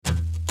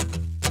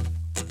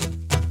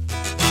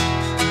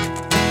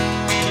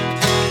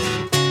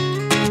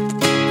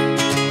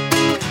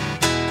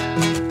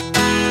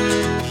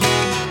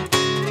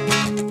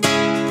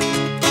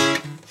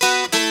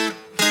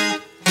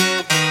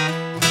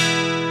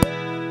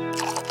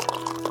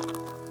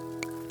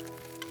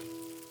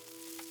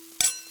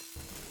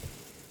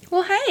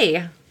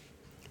Hey.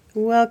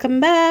 Welcome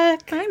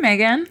back. Hi,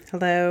 Megan.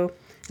 Hello.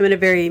 I'm in a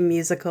very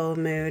musical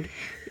mood.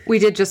 We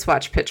did just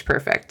watch Pitch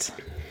Perfect.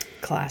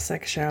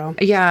 Classic show.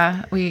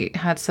 Yeah, we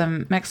had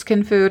some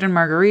Mexican food and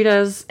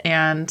margaritas,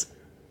 and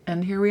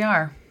here we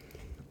are.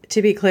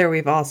 To be clear,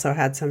 we've also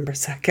had some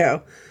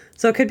Prosecco.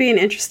 So it could be an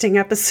interesting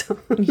episode.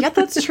 Yeah,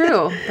 that's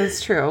true.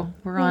 That's true.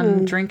 We're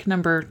on drink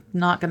number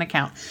not going to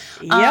count.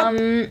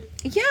 Yep.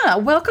 Yeah,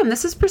 welcome.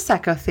 This is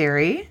Prosecco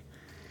Theory.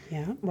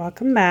 Yeah,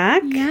 welcome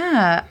back.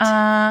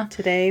 Yeah.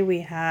 Today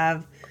we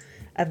have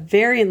a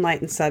very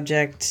enlightened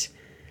subject.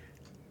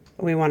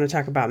 We want to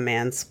talk about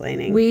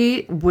mansplaining.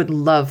 We would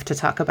love to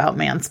talk about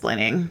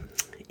mansplaining.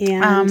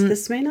 And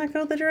this may not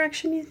go the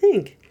direction you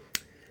think.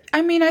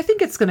 I mean, I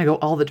think it's going to go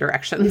all the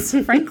directions,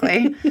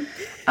 frankly.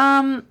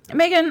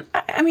 Megan,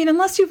 I mean,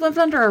 unless you've lived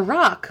under a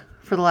rock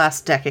for the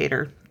last decade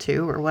or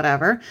two or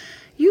whatever,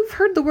 you've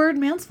heard the word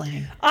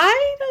mansplaining.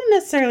 I don't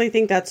necessarily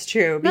think that's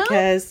true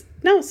because,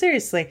 no,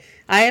 seriously,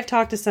 I have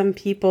talked to some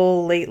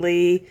people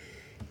lately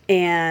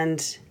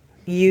and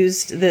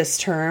used this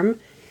term,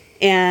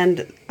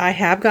 and I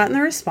have gotten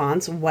the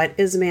response, what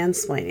is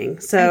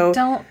mansplaining? So I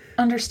don't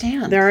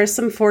understand. There are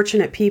some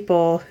fortunate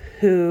people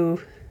who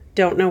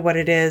don't know what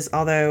it is,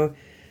 although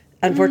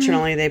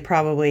unfortunately they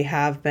probably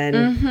have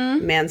been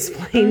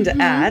mansplained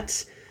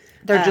at.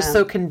 They're just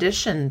so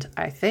conditioned,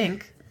 I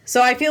think.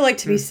 So I feel like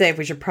to be safe,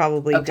 we should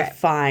probably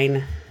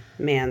define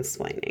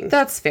mansplaining.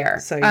 That's fair.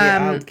 So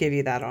yeah, I'll give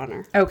you that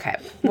honor. Okay.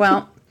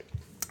 Well,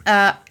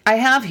 I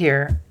have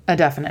here a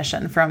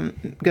definition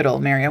from good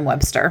old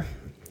Merriam-Webster.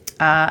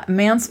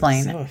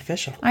 Mansplain. So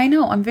official. I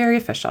know. I'm very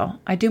official.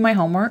 I do my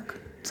homework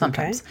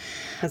sometimes.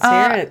 Okay. Let's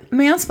hear it.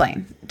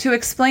 Mansplain. To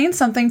explain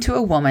something to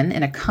a woman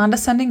in a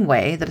condescending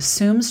way that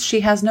assumes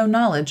she has no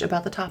knowledge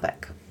about the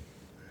topic.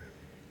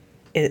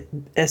 It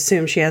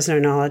assumes she has no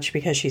knowledge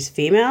because she's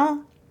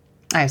female?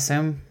 I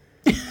assume.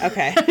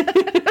 Okay.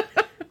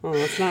 Well,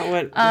 that's not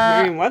what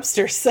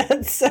Merriam-Webster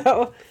said,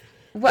 so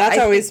that's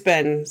always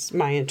been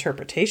my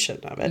interpretation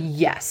of it.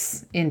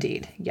 Yes,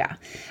 indeed. Yeah.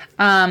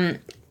 And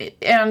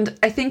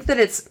I think that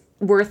it's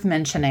worth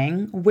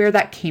mentioning where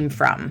that came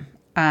from.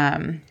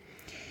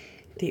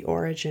 The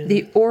origin.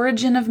 The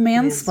origin of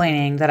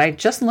mansplaining that I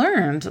just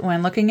learned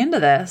when looking into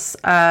this,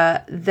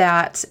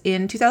 that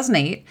in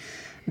 2008,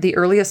 the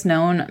earliest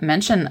known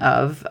mention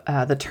of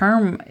the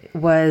term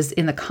was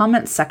in the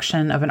comments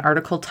section of an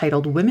article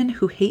titled Women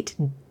Who Hate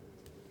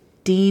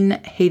Dean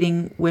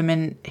Hating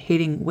Women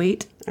Hating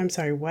Weight. I'm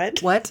sorry,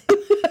 what? What?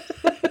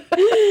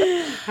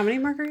 How many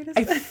margaritas?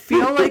 I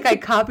feel like I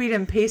copied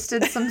and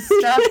pasted some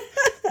stuff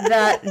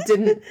that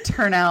didn't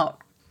turn out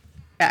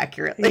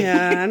accurately.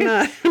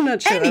 Yeah, I'm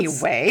not sure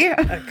anyway,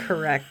 that's a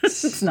correct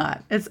it's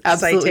not. It's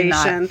absolutely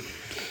citation. Not.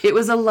 It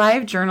was a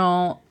live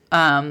journal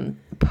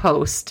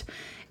post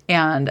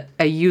and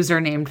a user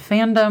named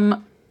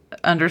fandom_wank.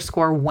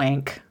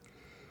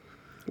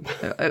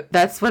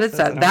 That's what it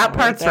said. That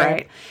part's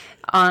right.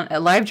 On a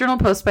live journal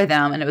post by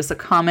them, and it was a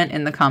comment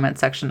in the comment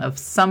section of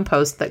some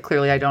post that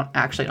clearly I don't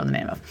actually know the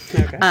name of.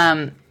 Okay.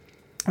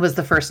 Was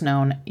the first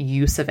known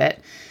use of it.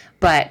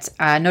 But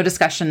no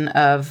discussion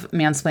of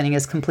mansplaining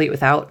is complete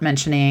without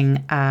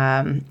mentioning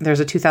there's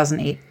a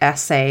 2008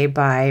 essay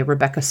by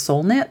Rebecca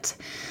Solnit,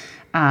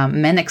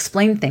 Men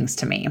Explain Things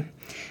to Me,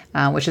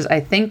 which is, I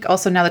think,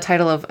 also now the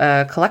title of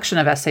a collection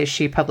of essays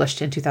she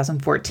published in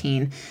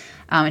 2014.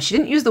 She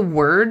didn't use the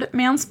word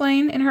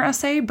mansplain in her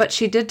essay, but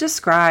she did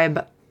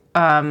describe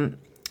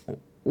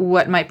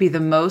what might be the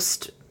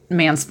most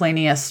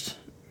mansplainiest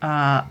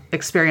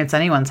experience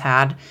anyone's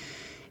had.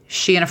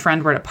 She and a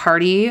friend were at a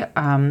party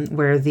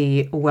where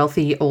the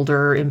wealthy,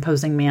 older,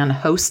 imposing man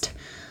host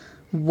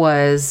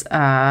was,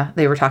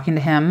 they were talking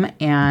to him,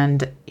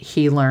 and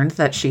he learned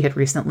that she had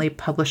recently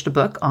published a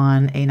book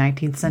on a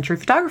 19th century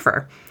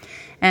photographer.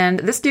 And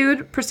this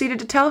dude proceeded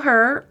to tell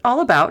her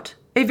all about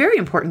a very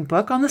important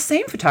book on the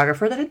same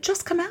photographer that had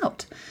just come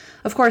out.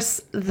 Of course,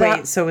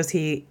 Wait, so was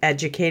he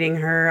educating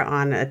her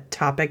on a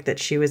topic that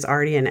she was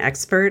already an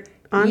expert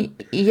on?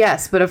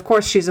 Yes, but of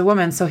course she's a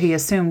woman, so he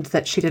assumed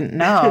that she didn't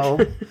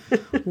know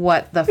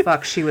what the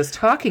fuck she was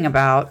talking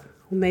about.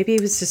 Well, maybe he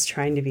was just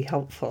trying to be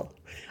helpful.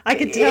 I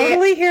could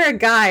totally hear a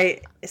guy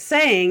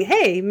saying,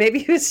 hey, maybe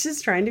he was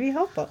just trying to be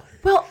helpful.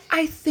 Well,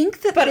 I think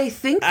that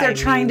they're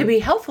trying to be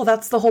helpful.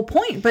 That's the whole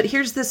point. But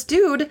here's this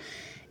dude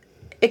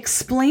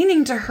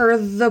explaining to her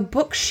the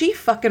book she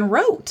fucking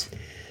wrote.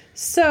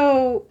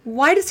 So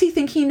why does he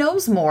think he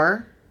knows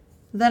more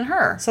than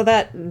her? So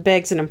that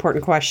begs an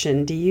important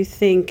question. Do you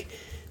think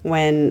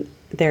when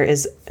there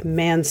is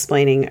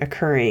mansplaining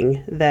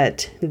occurring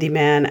that the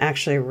man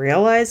actually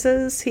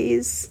realizes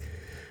he's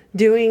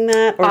doing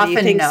that? Or do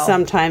you think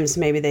sometimes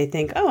maybe they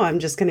think, oh, I'm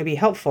just going to be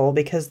helpful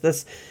because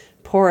this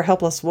poor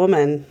helpless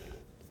woman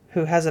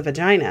who has a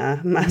vagina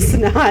must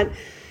not,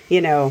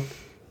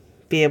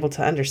 be able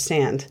to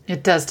understand.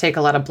 It does take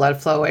a lot of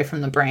blood flow away from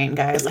the brain,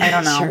 guys. I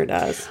don't know. Sure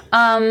does.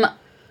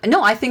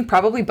 No, I think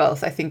probably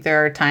both. I think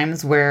there are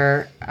times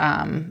where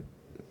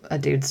a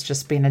dude's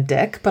just being a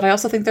dick, but I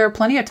also think there are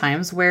plenty of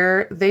times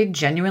where they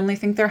genuinely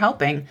think they're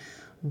helping.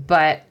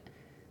 But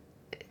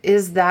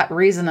is that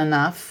reason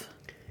enough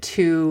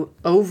to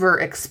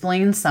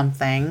over-explain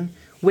something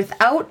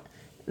without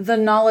the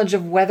knowledge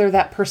of whether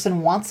that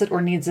person wants it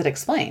or needs it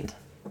explained?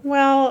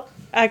 Well,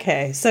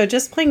 okay, so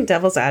just playing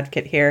devil's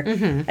advocate here.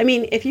 I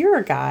mean, if you're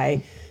a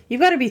guy,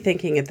 you've got to be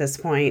thinking at this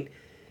point,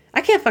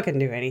 I can't fucking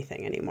do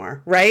anything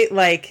anymore, right?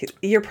 Like,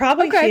 you're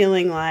probably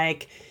feeling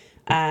like,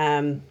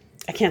 I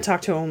can't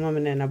talk to a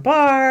woman in a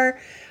bar.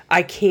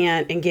 I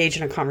can't engage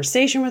in a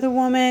conversation with a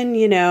woman.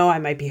 You know, I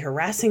might be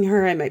harassing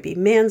her. I might be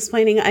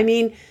mansplaining. I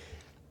mean,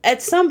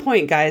 at some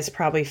point, guys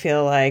probably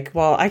feel like,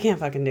 well, I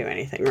can't fucking do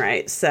anything,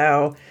 right?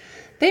 So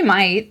they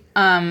might.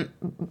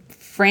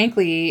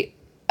 Frankly,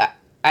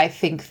 I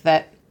think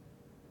that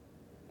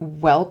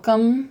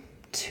welcome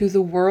to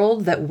the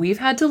world that we've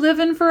had to live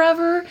in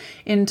forever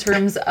in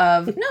terms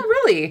of, no,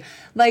 really,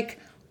 like,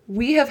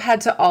 we have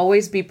had to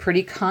always be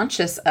pretty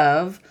conscious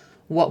of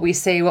what we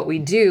say, what we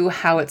do,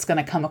 how it's going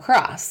to come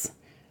across.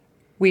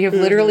 We have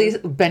literally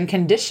been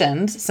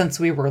conditioned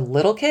since we were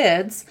little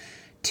kids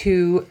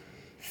to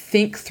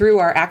think through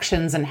our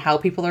actions and how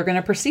people are going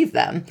to perceive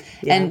them.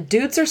 Yeah. And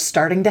dudes are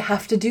starting to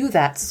have to do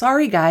that.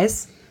 Sorry,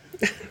 guys.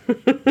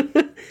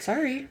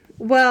 Sorry.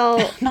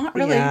 Well, not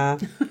really. Yeah.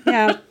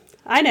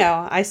 I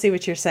know. I see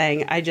what you're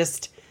saying. I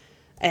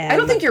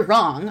don't think you're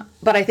wrong,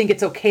 but I think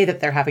it's okay that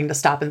they're having to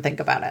stop and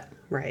think about it.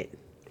 Right.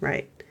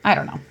 I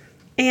don't know.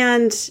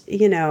 And,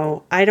 you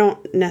know, I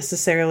don't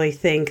necessarily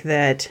think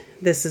that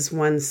this is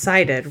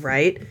one-sided,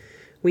 right?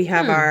 We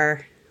have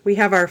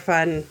our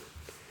fun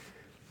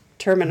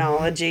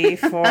terminology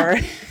for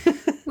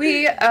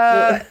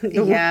the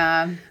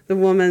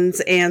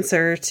woman's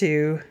answer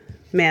to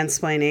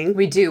mansplaining.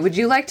 We do. Would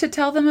you like to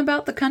tell them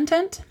about the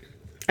content?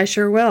 I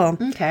sure will.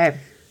 Okay.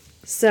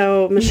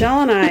 So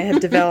Michelle and I have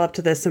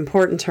developed this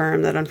important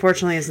term that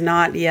unfortunately is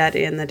not yet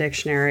in the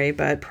dictionary,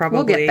 but probably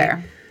we'll get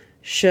there.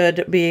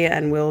 Should be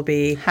and will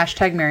be. #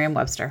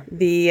 Merriam-Webster.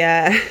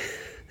 The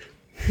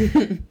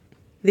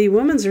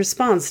woman's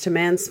response to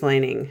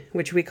mansplaining,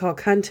 which we call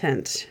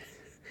content.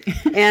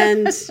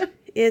 And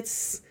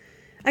it's,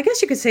 I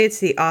guess you could say it's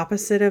the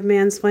opposite of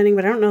mansplaining,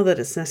 but I don't know that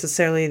it's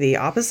necessarily the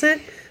opposite.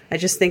 I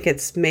just think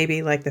it's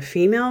maybe like the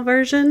female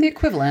version. The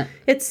equivalent.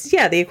 It's,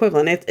 yeah, the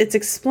equivalent. It's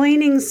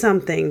explaining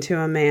something to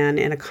a man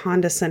in a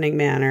condescending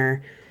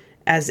manner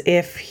as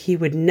if he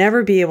would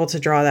never be able to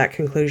draw that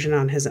conclusion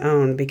on his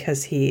own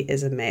because he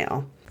is a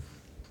male.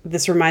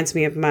 This reminds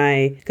me of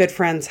my good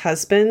friend's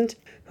husband,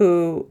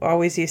 who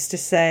always used to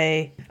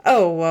say,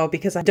 oh, well,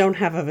 because I don't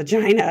have a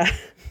vagina,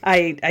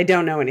 I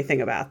don't know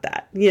anything about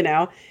that, you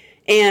know?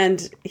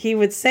 And he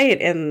would say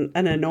it in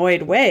an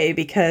annoyed way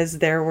because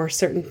there were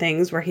certain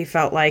things where he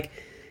felt like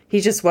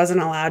he just wasn't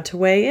allowed to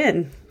weigh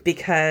in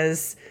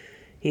because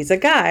he's a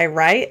guy,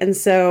 right? And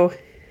so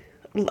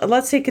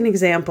let's take an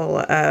example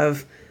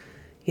of,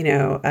 you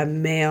know, a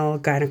male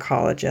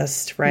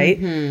gynecologist, right?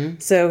 Mm-hmm.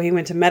 So he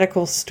went to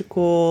medical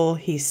school.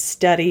 He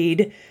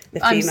studied the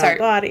female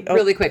body. Oh,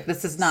 really quick.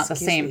 This is not the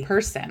same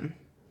person,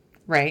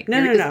 right?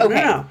 No.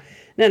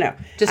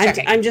 Just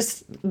checking. I'm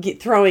just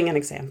throwing an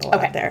example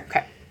out there.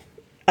 Okay.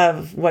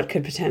 Of what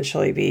could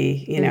potentially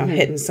be, you know,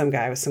 hitting some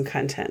guy with some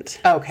content.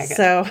 Okay,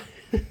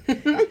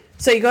 good.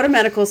 So you go to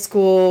medical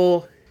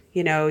school,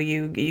 you know,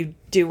 you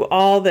do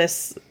all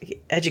this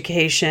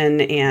education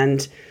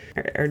and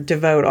or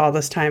devote all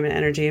this time and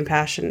energy and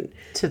passion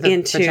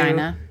into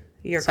vagina.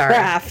 Your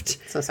craft.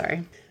 So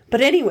sorry.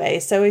 But anyway,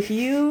 so if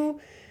you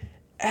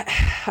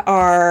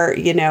are,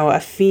 you know, a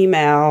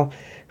female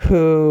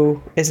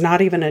who is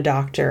not even a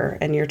doctor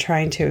and you're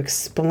trying to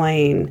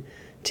explain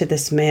to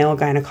this male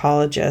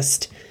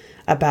gynecologist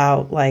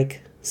about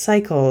like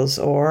cycles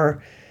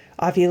or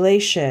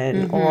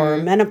ovulation or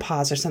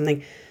menopause or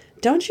something,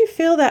 don't you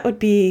feel that would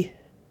be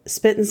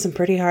spitting some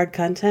pretty hard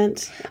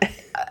content?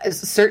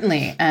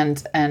 Certainly,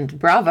 and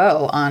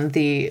bravo on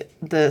the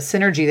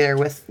synergy there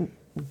with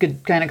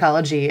good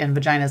gynecology and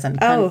vaginas and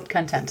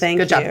content.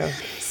 Good job.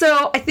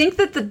 So I think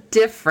that the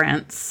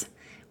difference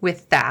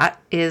with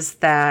that is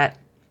that,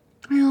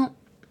 well,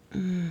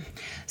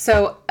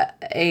 so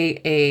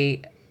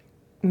a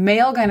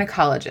male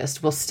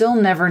gynecologist will still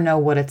never know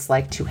what it's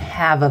like to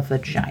have a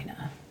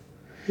vagina.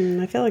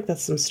 I feel like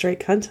that's some straight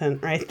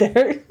content right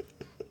there.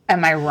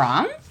 Am I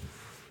wrong?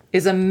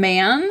 Is a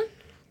man,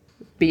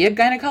 be a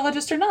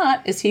gynecologist or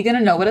not, is he going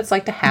to know what it's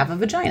like to have a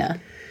vagina?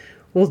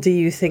 Well, do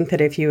you think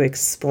that if you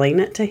explain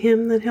it to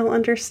him that he'll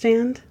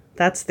understand?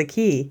 That's the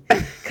key.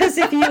 Because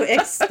if you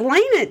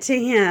explain it to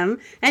him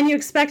and you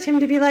expect him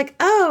to be like,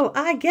 oh,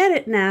 I get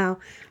it now.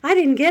 I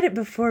didn't get it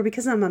before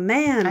because I'm a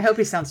man. I hope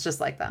he sounds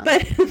just like that.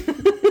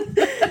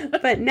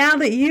 But now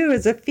that you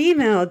as a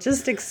female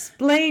just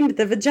explained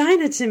the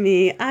vagina to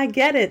me, I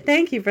get it.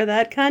 Thank you for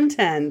that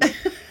content.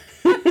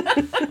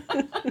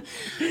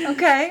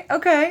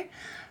 Okay.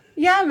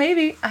 Yeah,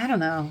 maybe. I don't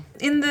know.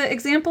 In the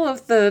example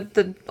of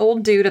the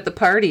old dude at the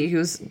party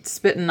who's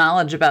spitting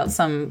knowledge about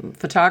some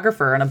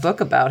photographer and a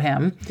book about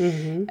him,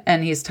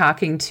 and he's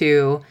talking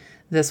to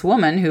this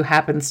woman who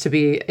happens to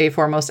be a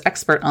foremost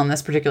expert on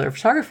this particular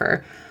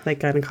photographer. Like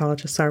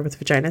gynecologists are with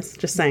vaginas,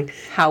 just saying.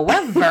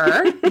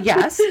 However,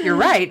 yes, you're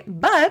right.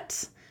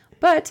 But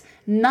But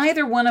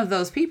neither one of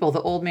those people,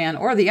 the old man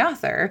or the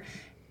author,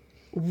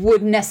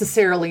 would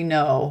necessarily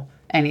know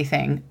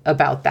anything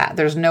about that.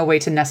 There's no way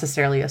to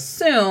necessarily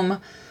assume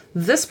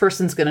this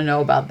person's going to know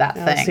about that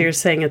thing. So you're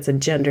saying it's a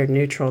gender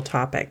neutral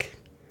topic.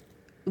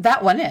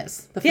 That one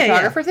is. The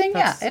photographer thing?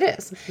 Yeah, it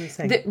is.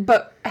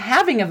 But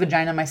having a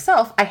vagina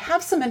myself, I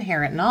have some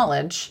inherent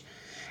knowledge,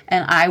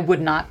 and I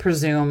would not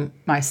presume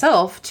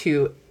myself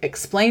to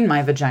explain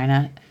my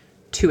vagina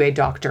to a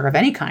doctor of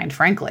any kind,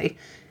 frankly.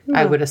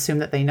 I would assume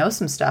that they know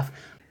some stuff.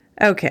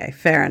 Okay,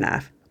 fair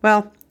enough.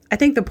 Well, I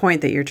think the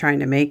point that you're trying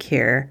to make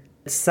here,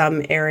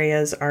 some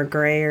areas are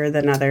grayer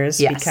than others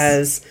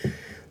because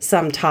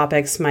some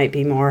topics might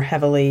be more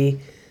heavily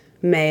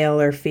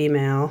male or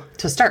female.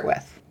 To start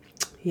with.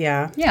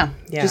 Yeah.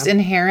 Just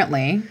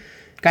inherently,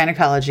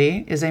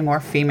 gynecology is a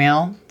more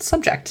female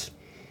subject,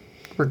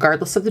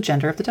 regardless of the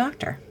gender of the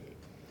doctor.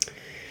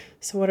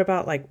 So what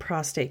about like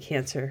prostate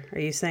cancer? Are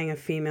you saying a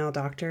female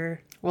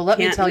doctor? Well, let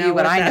me tell you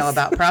what I know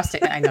about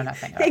prostate. I know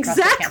nothing about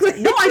exactly. prostate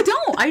cancer. No, I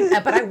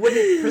don't. But I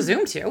wouldn't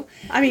presume to.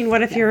 I mean,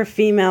 what if you're a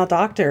female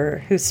doctor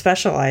who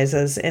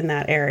specializes in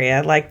that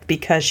area? Like,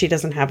 because she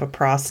doesn't have a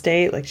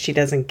prostate, like she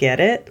doesn't get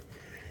it?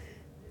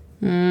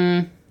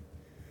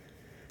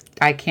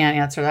 I can't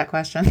answer that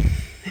question.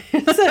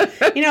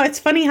 It's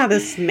funny how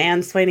this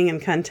mansplaining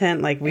and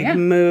content, like we've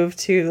moved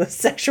to the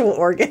sexual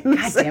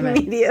organs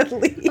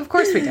immediately. Of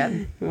course we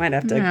did. We might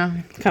have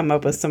to come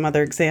up with some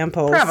other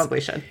examples. Probably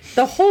should.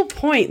 The whole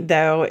point,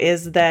 though,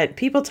 is that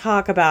people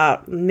talk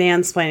about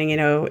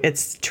mansplaining.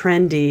 It's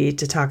trendy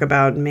to talk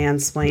about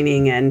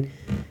mansplaining, and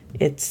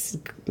it's,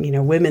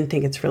 women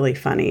think it's really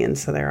funny. And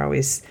so they're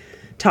always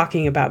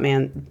talking about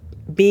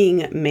being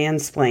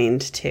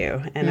mansplained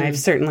too. And I've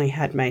certainly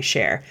had my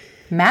share.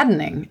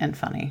 Maddening and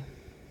funny.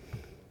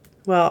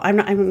 Well, I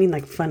don't mean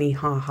like funny,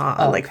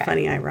 like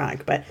funny,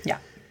 ironic, but yeah.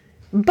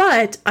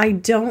 But I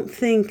don't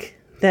think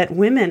that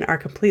women are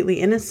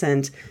completely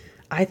innocent.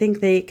 I think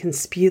they can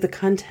spew the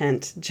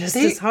content just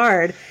as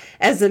hard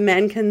as the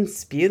men can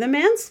spew the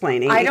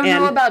mansplaining. I don't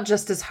know about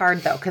just as hard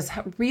though, because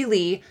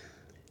really,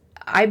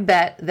 I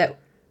bet that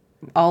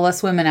all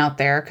us women out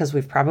there, because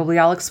we've probably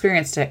all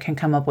experienced it, can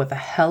come up with a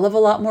hell of a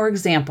lot more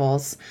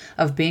examples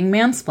of being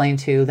mansplained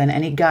to than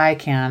any guy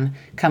can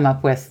come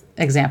up with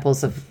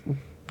examples of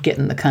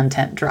getting the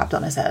content dropped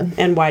on his head.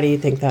 And why do you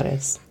think that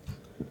is?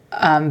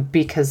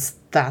 Because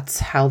that's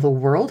how the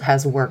world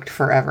has worked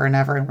forever and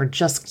ever, and we're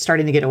just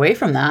starting to get away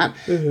from that.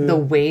 The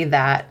way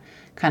that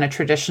kind of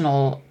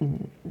traditional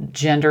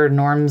gender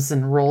norms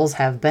and roles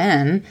have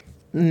been,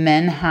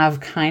 men have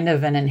kind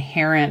of an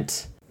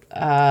inherent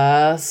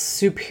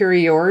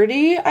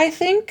superiority, I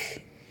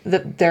think,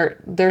 that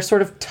they're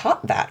sort of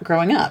taught that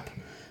growing up.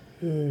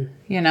 And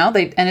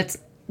it's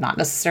not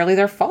necessarily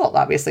their fault.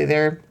 Obviously,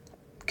 they're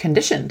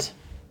conditioned,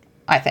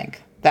 I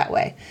think, that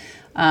way.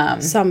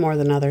 Some more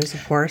than others,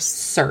 of course.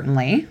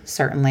 Certainly.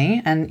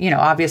 And,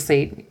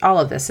 obviously, all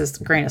of this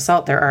is a grain of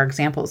salt. There are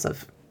examples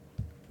of,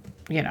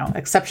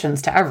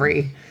 exceptions to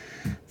every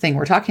thing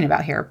we're talking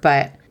about here.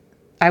 But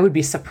I would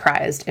be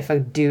surprised if a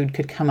dude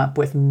could come up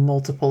with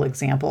multiple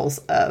examples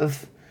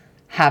of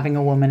having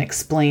a woman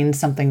explain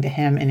something to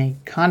him in a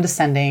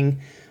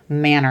condescending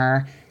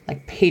manner,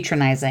 like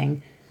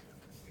patronizing,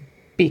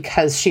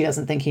 because she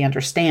doesn't think he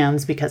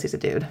understands because he's a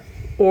dude.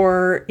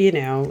 Or,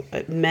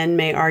 men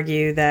may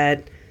argue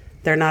that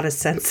they're not as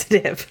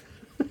sensitive,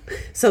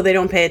 so they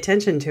don't pay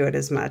attention to it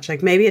as much.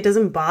 Like maybe it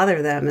doesn't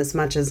bother them as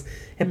much as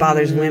it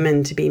bothers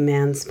women to be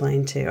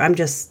mansplained to. I'm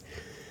just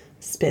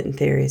spitting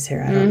theories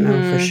here. I don't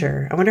know for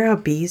sure. I wonder how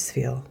bees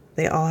feel.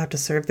 They all have to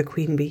serve the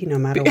queen bee no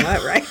matter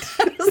what, right?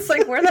 It's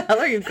like, where the hell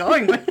are you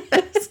going with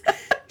this?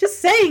 Just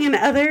saying, in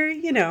other,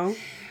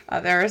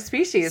 other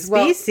species.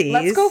 Well,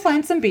 let's go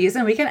find some bees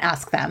and we can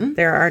ask them.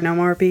 There are no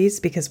more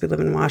bees because we live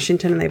in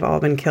Washington and they've all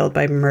been killed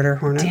by murder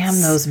hornets.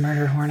 Damn those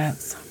murder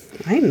hornets.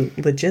 I'm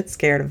legit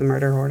scared of the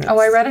murder hornets. Oh,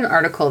 I read an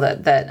article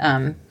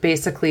that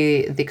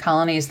basically the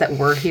colonies that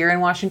were here in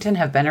Washington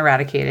have been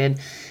eradicated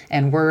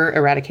and were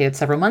eradicated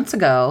several months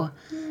ago.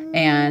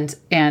 And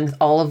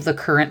all of the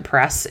current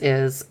press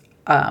is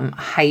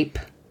hype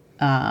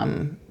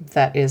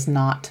that is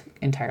not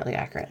entirely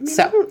accurate.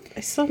 I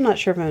still am not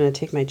sure if I'm going to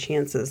take my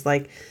chances.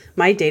 Like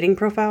my dating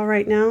profile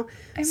right now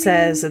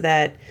says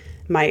that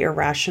my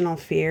irrational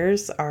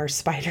fears are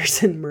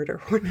spiders and murder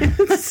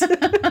hornets.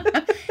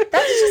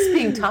 That's just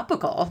being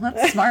topical.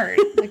 That's smart.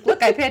 Like,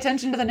 look, I pay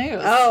attention to the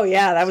news. Oh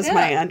yeah, that was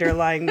my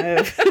underlying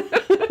move.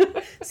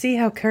 See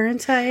how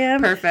current I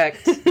am?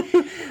 Perfect.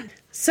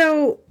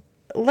 So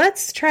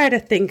let's try to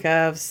think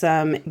of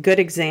some good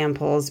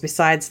examples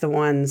besides the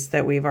ones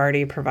that we've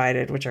already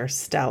provided, which are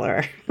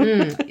stellar.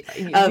 You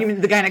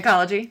mean the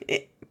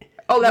gynecology?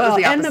 Oh, that was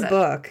the opposite. And the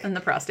book. And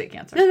the prostate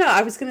cancer. No,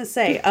 I was going to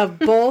say of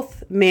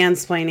both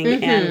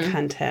mansplaining and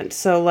content.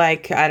 So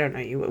like, I don't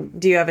know,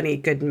 do you have any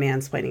good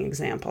mansplaining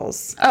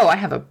examples? Oh, I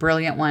have a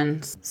brilliant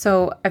one.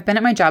 So I've been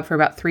at my job for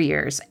about 3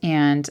 years.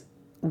 And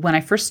when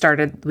I first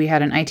started, we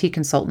had an IT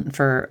consultant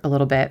for a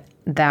little bit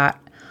that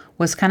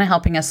was kind of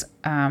helping us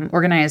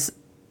organize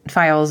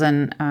files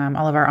and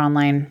all of our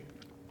online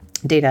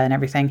data and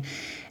everything.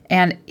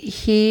 And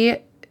he,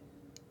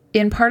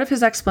 in part of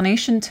his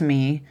explanation to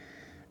me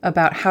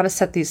about how to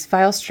set these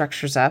file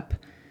structures up,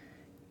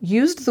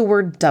 used the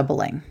word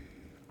doubling.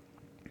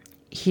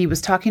 He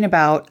was talking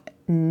about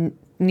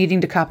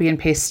needing to copy and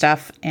paste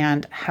stuff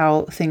and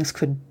how things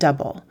could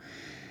double.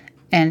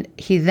 And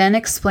he then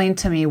explained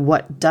to me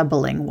what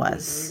doubling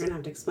was. You're going to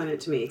have to explain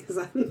it to me because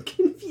I'm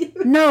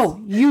confused.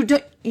 No,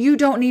 you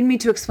don't need me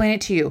to explain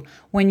it to you.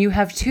 When you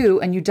have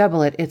 2 and you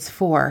double it, it's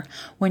 4.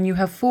 When you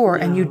have 4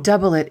 and you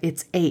double it,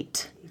 it's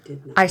 8.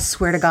 I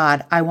swear to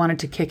God, I wanted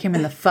to kick him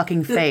in the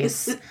fucking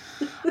face.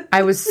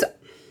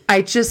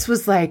 I just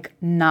was like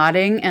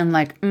nodding and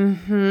like,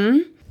 mm-hmm.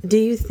 Do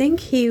you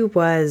think he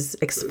was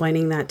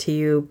explaining that to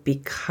you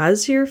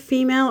because you're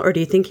female, or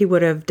do you think he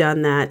would have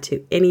done that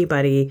to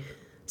anybody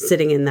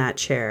sitting in that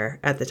chair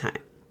at the time?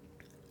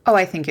 Oh,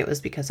 I think it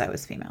was because I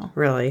was female.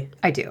 Really?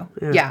 I do.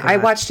 Oh, yeah, God. I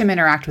watched him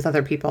interact with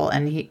other people,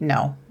 and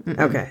no. Mm-mm.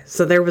 Okay,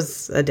 so there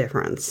was a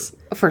difference.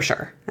 For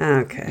sure.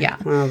 Okay. Yeah.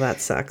 Well, that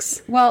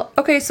sucks. Well,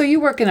 okay, so you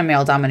work in a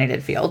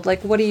male-dominated field.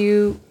 Like,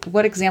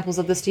 what examples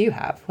of this do you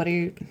have?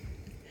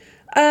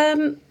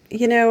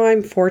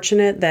 I'm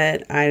fortunate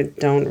that I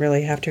don't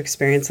really have to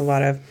experience a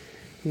lot of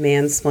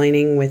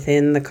mansplaining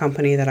within the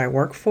company that I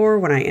work for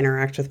when I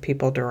interact with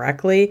people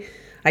directly.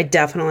 I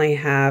definitely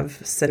have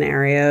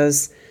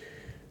scenarios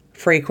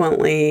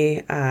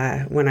frequently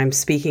when I'm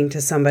speaking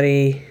to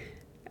somebody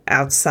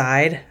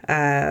outside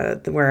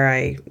where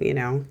I,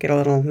 get a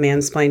little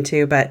mansplained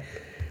to. But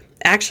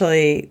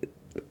actually,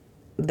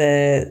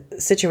 the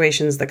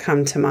situations that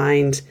come to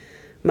mind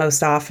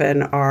most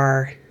often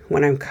are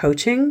when I'm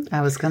coaching.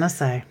 I was going to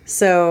say.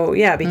 So,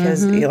 yeah,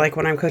 because like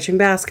when I'm coaching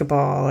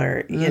basketball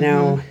or,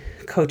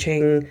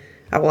 coaching,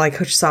 I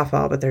coach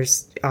softball, but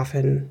there's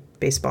often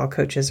baseball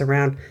coaches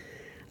around.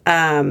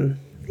 I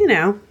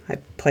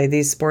played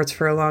these sports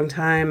for a long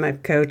time.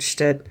 I've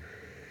coached at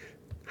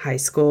high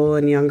school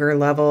and younger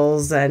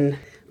levels.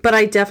 But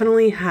I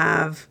definitely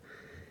have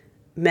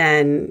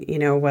men,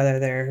 whether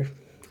they're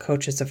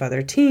coaches of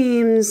other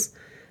teams,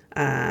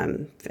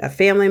 a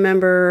family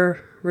member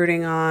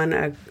rooting on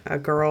a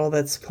girl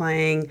that's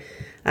playing,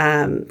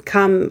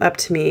 come up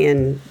to me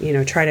and,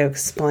 try to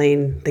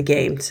explain the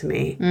game to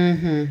me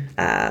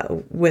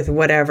with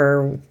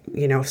whatever,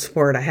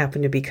 sport I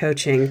happen to be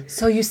coaching.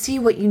 So you see,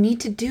 what you need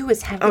to do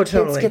is have the kids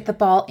totally. get the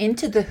ball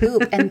into the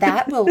hoop, and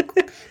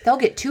they'll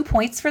get 2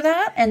 points for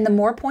that. And the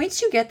more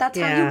points you get, that's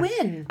how you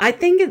win. I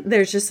think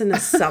there's just an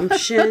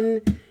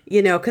assumption,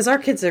 because our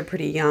kids are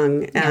pretty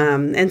young.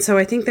 And so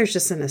I think there's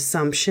just an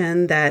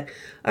assumption that,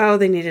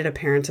 they needed a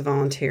parent to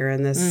volunteer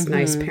and this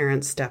nice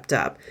parent stepped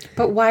up.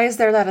 But why is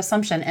there that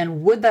assumption?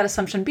 And would that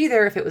assumption be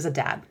there if it was a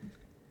dad?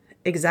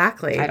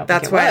 Exactly.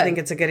 That's why I think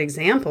it's a good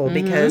example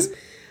because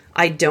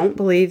I don't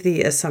believe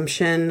the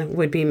assumption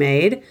would be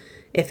made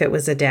if it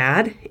was a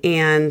dad.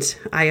 And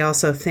I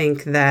also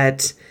think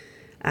that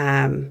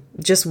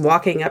just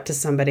walking up to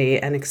somebody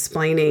and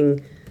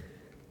explaining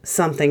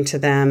something to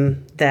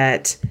them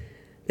that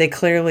they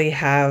clearly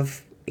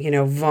have,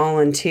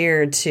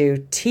 volunteered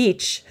to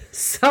teach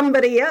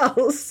somebody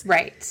else.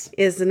 Right.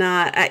 Is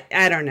not,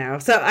 I don't know.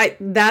 So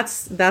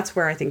that's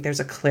where I think there's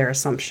a clear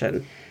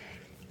assumption.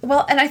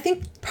 Well, and I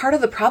think part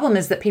of the problem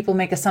is that people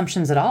make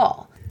assumptions at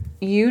all.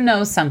 You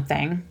know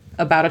something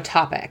about a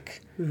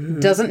topic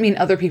doesn't mean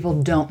other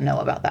people don't know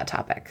about that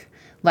topic.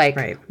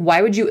 Like,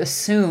 why would you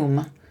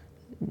assume,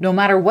 no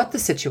matter what the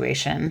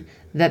situation,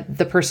 that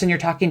the person you're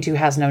talking to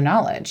has no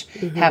knowledge?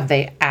 Have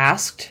they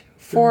asked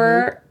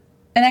for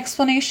an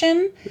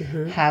explanation?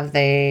 Have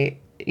they,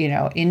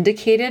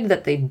 indicated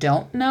that they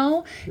don't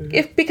know?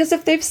 Because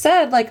if they've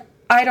said, like,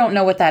 I don't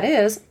know what that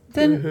is,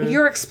 then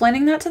you're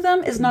explaining that to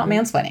them is not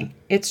mansplaining.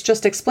 It's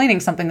just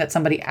explaining something that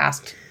somebody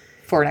asked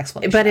for an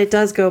explanation. But it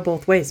does go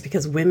both ways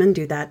because women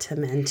do that to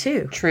men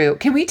too. True.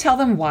 Can we tell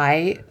them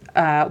why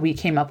we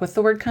came up with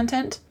the word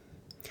content?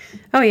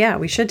 Oh, yeah,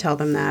 we should tell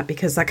them that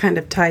because that kind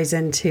of ties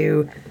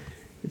into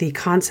the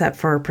concept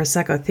for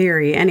Prosecco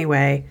theory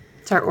anyway.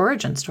 It's our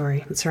origin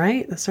story. That's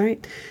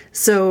right.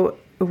 So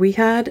we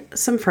had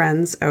some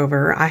friends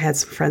over. I had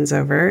some friends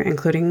over,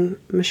 including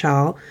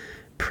Michelle,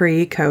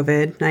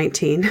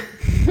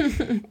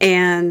 pre-COVID-19.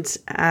 And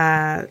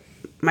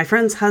my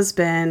friend's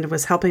husband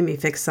was helping me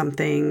fix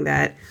something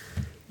that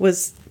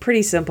was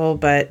pretty simple,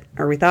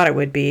 or we thought it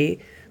would be,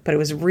 but it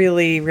was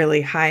really,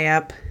 really high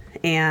up,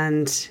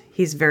 and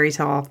he's very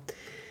tall.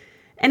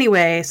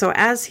 Anyway, so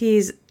as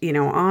he's,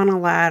 on a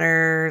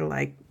ladder,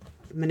 like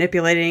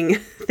manipulating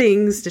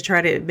things to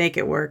try to make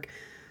it work,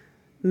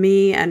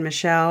 me and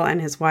Michelle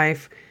and his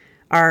wife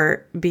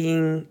are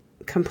being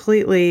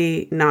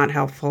completely not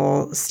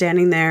helpful,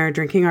 standing there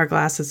drinking our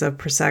glasses of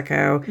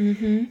Prosecco.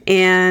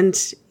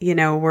 And,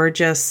 we're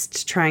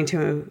just trying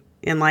to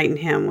enlighten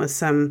him with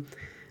some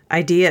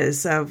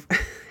ideas of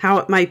how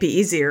it might be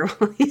easier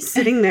while he's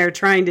sitting there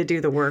trying to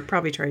do the work,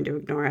 probably trying to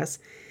ignore us.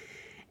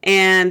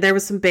 And there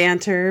was some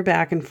banter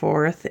back and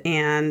forth.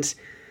 And,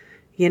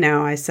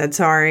 I said,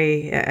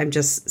 sorry, I'm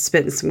just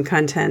spitting some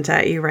content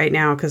at you right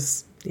now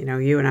because,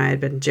 you and I had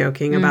been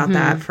joking about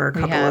that for a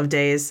couple of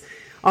days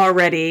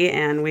already,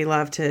 and we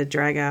love to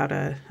drag out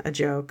a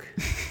joke.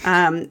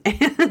 And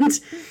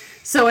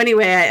so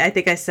anyway, I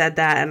think I said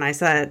that, and I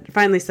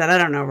finally said, I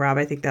don't know, Rob,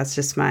 I think that's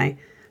just my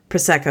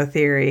Prosecco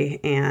theory.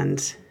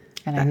 And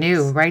I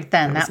knew right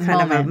then, that was kind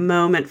moment. of a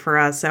moment for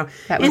us. So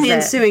in the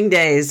ensuing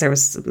days, there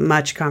was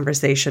much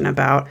conversation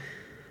about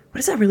what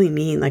does that really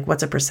mean? Like,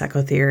 what's a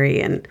Prosecco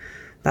theory? And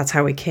that's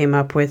how we came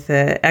up with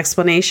the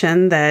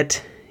explanation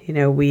that,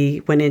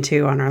 we went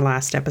into on our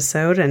last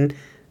episode. And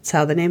it's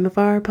how the name of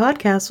our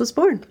podcast was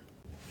born.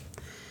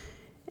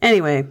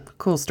 Anyway,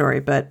 cool story.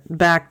 But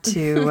back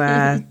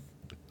to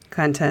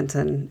content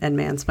and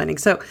mansplaining.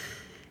 So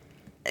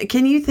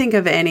can you think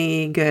of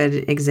any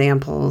good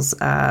examples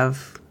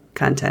of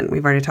content?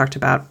 We've already talked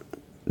about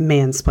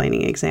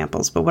mansplaining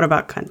examples, but what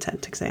about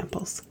content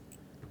examples?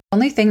 The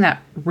only thing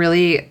that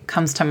really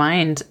comes to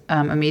mind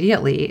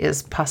immediately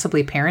is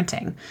possibly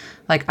parenting.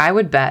 Like, I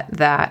would bet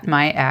that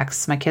my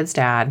ex, my kid's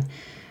dad,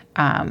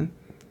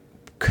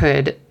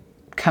 could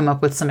come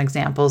up with some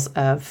examples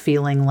of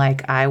feeling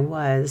like I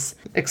was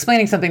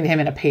explaining something to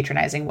him in a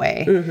patronizing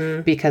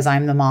way because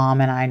I'm the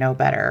mom and I know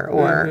better,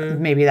 or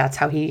maybe that's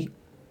how he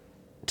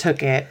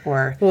took it.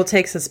 Or well, it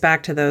takes us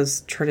back to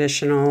those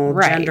traditional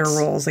gender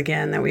roles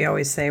again that we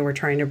always say we're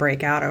trying to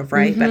break out of,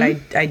 right? But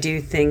I do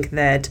think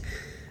that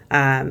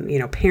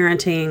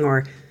parenting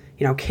or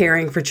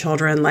caring for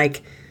children,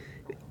 like,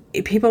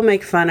 people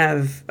make fun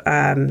of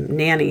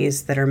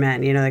nannies that are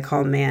men, they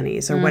call them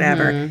mannies or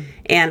whatever.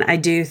 And I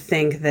do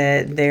think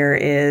that there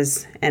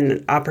is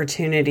an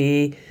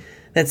opportunity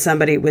that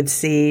somebody would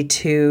see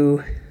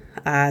to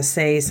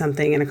say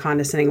something in a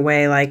condescending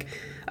way, like,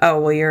 oh,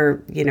 well,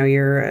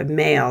 you're a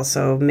male,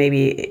 so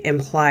maybe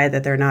imply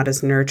that they're not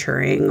as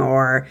nurturing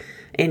or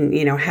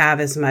have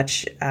as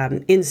much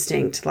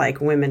instinct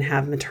like women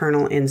have,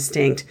 maternal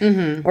instinct.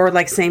 Or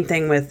like same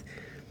thing with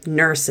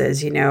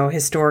nurses.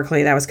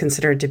 Historically that was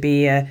considered to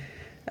be a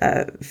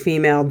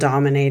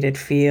female-dominated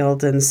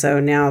field, and so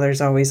now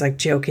there's always like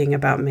joking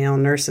about male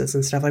nurses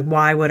and stuff. Like,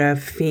 why would a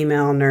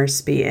female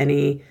nurse be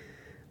any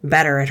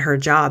better at her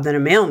job than a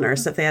male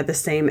nurse if they had the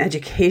same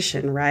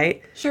education,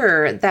 right?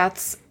 Sure,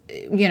 that's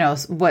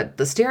what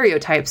the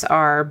stereotypes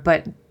are,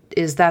 but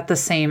is that the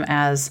same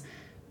as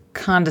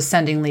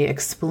condescendingly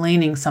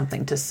explaining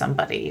something to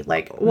somebody?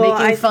 Like,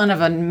 making fun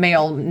of a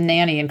male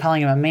nanny and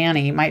calling him a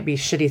manny might be a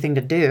shitty thing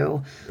to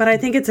do. But I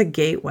think it's a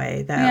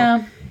gateway, though.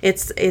 Yeah.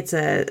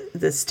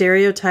 The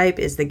stereotype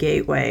is the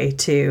gateway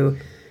to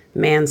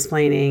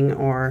mansplaining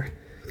or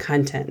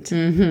content.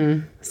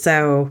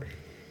 So,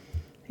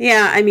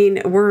 yeah, I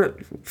mean, we're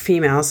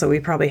female, so we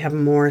probably have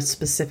more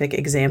specific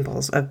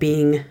examples of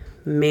being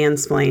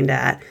mansplained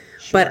at.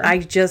 Sure. But I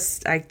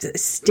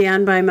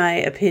stand by my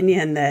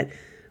opinion that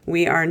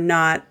we are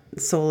not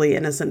solely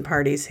innocent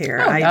parties here.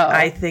 Oh, no.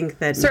 I think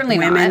that certainly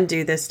women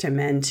do this to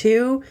men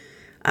too.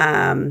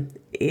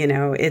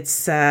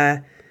 It's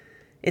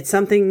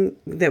something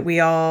that we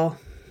all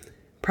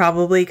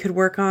probably could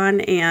work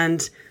on,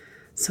 and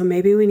so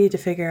maybe we need to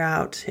figure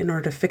out, in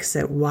order to fix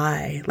it,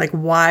 why. Like,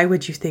 why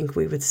would you think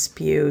we would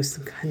spew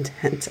some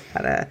content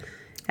at a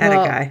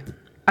guy?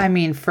 I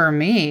mean, for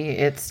me,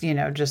 it's,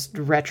 just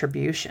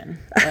retribution,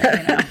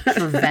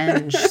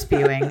 revenge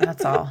spewing.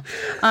 That's all.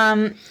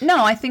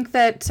 No, I think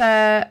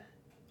that,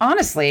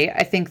 honestly,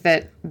 in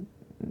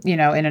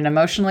an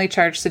emotionally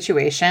charged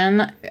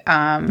situation,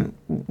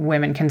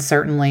 women can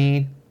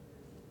certainly,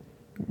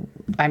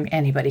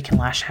 anybody can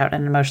lash out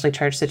in an emotionally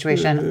charged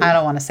situation. I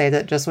don't want to say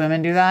that just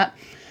women do that.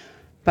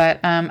 But,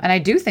 and I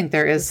do think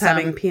there is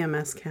having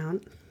PMS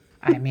count.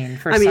 I mean,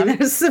 for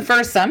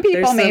some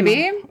people,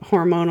 maybe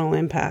hormonal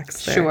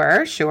impacts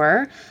there.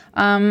 Sure.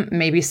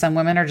 Maybe some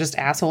women are just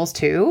assholes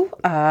too.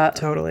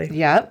 Totally.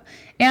 Yep.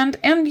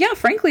 And yeah,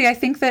 frankly, I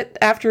think that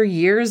after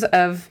years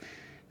of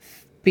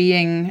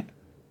being,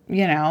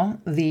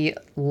 the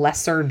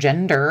lesser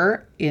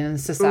gender in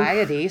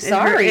society,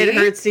 it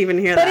hurts to even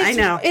hear that. I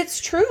know. It's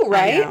true,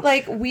 right?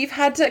 Like, we've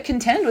had to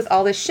contend with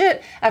all this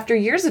shit. After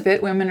years of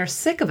it, women are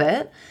sick of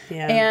it.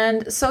 Yeah.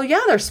 And so,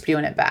 yeah, they're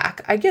spewing it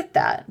back. I get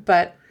that.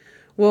 But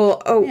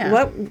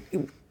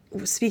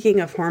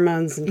speaking of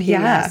hormones and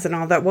PMS and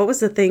all that, what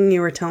was the thing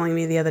you were telling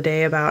me the other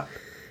day about,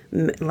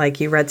 like,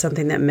 you read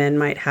something that men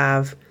might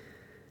have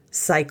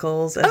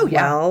cycles as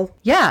well?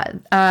 Yeah.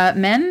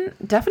 Men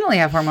definitely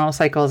have hormonal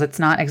cycles. It's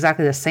not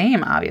exactly the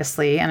same,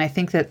 obviously. And I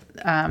think that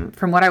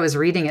from what I was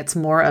reading, it's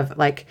more of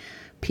like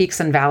peaks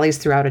and valleys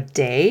throughout a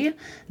day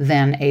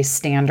than a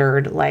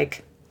standard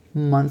like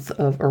month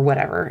of or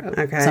whatever,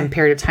 some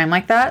period of time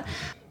like that.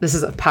 This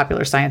is a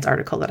Popular Science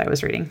article that I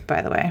was reading,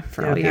 by the way,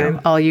 for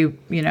all you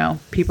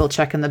people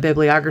checking the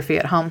bibliography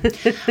at home.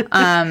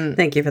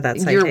 Thank you for that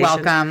citation.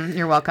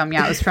 You're welcome.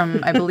 Yeah, it was from,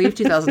 I believe,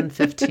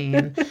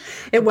 2015.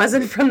 It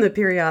wasn't from the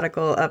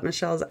periodical up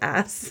Michelle's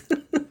ass.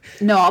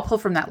 No, I'll pull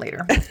from that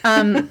later.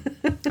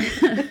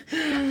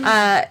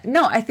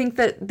 No, I think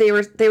that they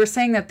were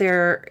saying that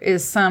there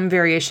is some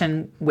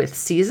variation with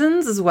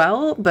seasons as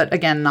well, but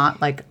again,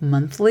 not like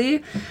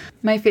monthly.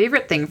 My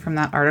favorite thing from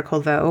that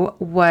article, though,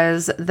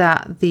 was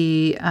that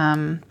the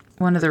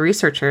one of the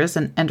researchers,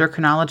 an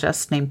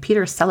endocrinologist named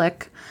Peter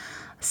Selleck,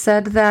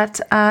 said that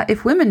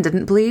if women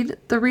didn't bleed,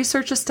 the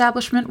research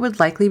establishment would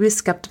likely be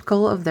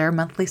skeptical of their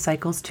monthly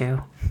cycles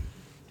too.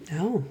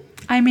 Oh.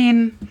 I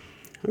mean,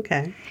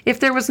 okay. If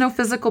there was no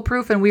physical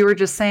proof and we were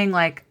just saying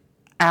like,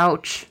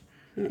 ouch,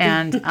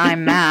 and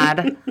I'm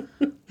mad,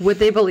 would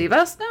they believe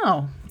us?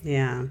 No.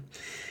 Yeah.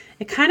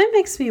 It kind of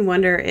makes me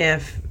wonder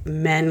if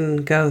men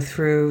go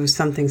through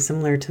something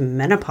similar to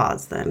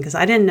menopause then, because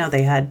I didn't know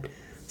they had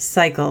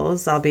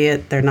cycles,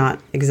 albeit they're not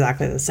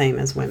exactly the same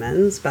as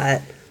women's,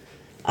 but,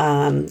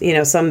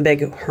 some big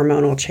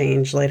hormonal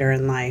change later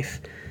in life.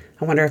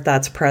 I wonder if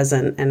that's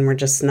present and we're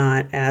just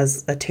not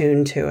as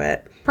attuned to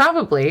it.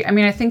 Probably. I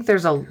mean, I think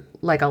there's a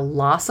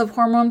loss of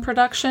hormone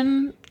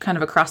production kind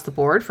of across the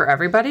board for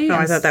everybody. Oh,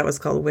 I thought that was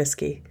called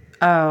whiskey.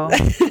 Oh,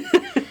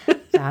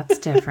 that's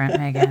different,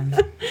 Megan.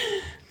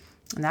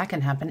 And that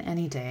can happen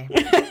any day,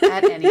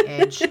 at any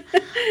age.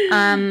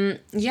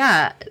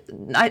 Yeah,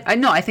 I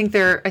know. I think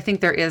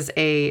there is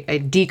a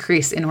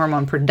decrease in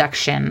hormone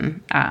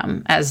production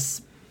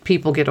as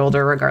people get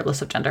older,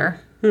 regardless of gender.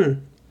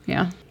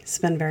 Yeah, it's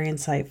been very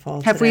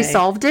insightful. Have we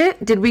solved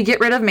it? Did we get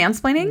rid of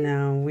mansplaining?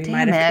 No, we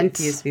might have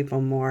confused people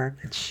more.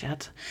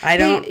 Shit. I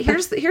don't. Hey,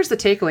 here's the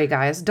takeaway,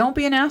 guys. Don't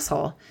be an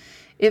asshole.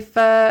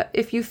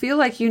 If you feel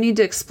like you need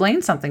to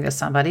explain something to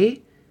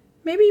somebody,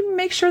 maybe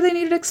make sure they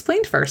need it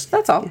explained first.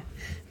 That's all. Yeah.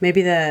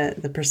 Maybe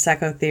the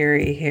Prosecco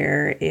theory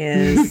here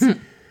is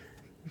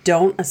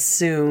don't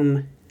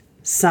assume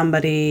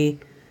somebody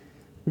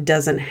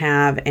doesn't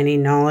have any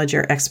knowledge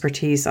or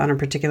expertise on a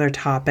particular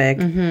topic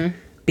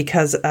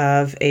because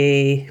of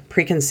a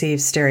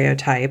preconceived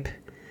stereotype,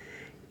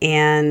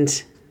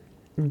 and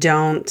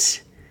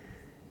don't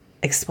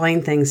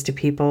explain things to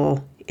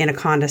people in a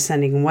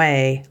condescending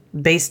way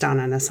based on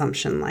an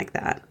assumption like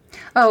that.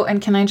 Oh,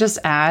 and can I just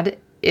add,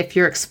 if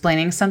you're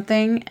explaining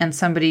something and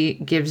somebody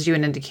gives you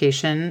an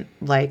indication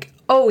like,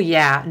 oh,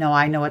 yeah, no,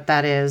 I know what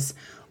that is,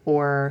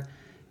 or,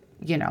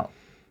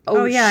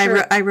 oh yeah,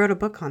 sure. I wrote a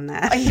book on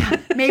that. Yeah,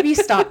 maybe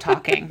stop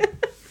talking.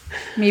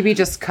 Maybe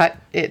just cut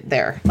it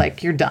there.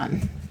 Like, you're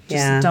done.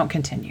 Just don't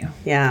continue.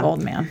 Yeah.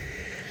 Old man.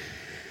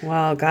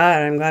 Well,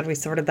 God, I'm glad we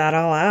sorted that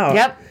all out.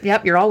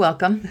 Yep. You're all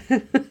welcome.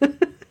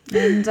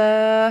 And,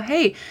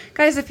 hey,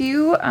 guys, if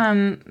you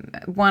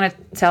want to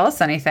tell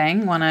us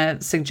anything, want to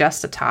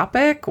suggest a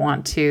topic,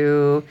 want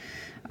to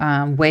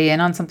weigh in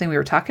on something we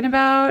were talking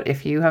about,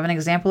 if you have an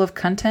example of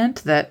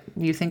content that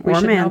you think we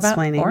should know about,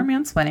 or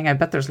mansplaining, I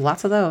bet there's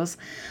lots of those.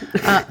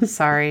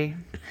 Sorry.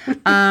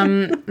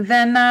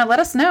 Then let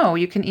us know.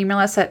 You can email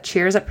us at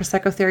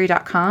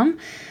cheers@proseccotheory.com.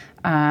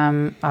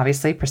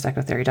 Obviously,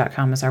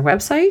 proseccotheory.com is our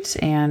website,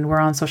 and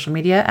we're on social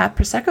media at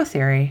Prosecco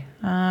Theory.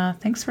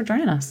 Thanks for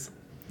joining us.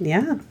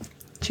 Yeah.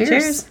 Cheers.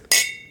 Cheers.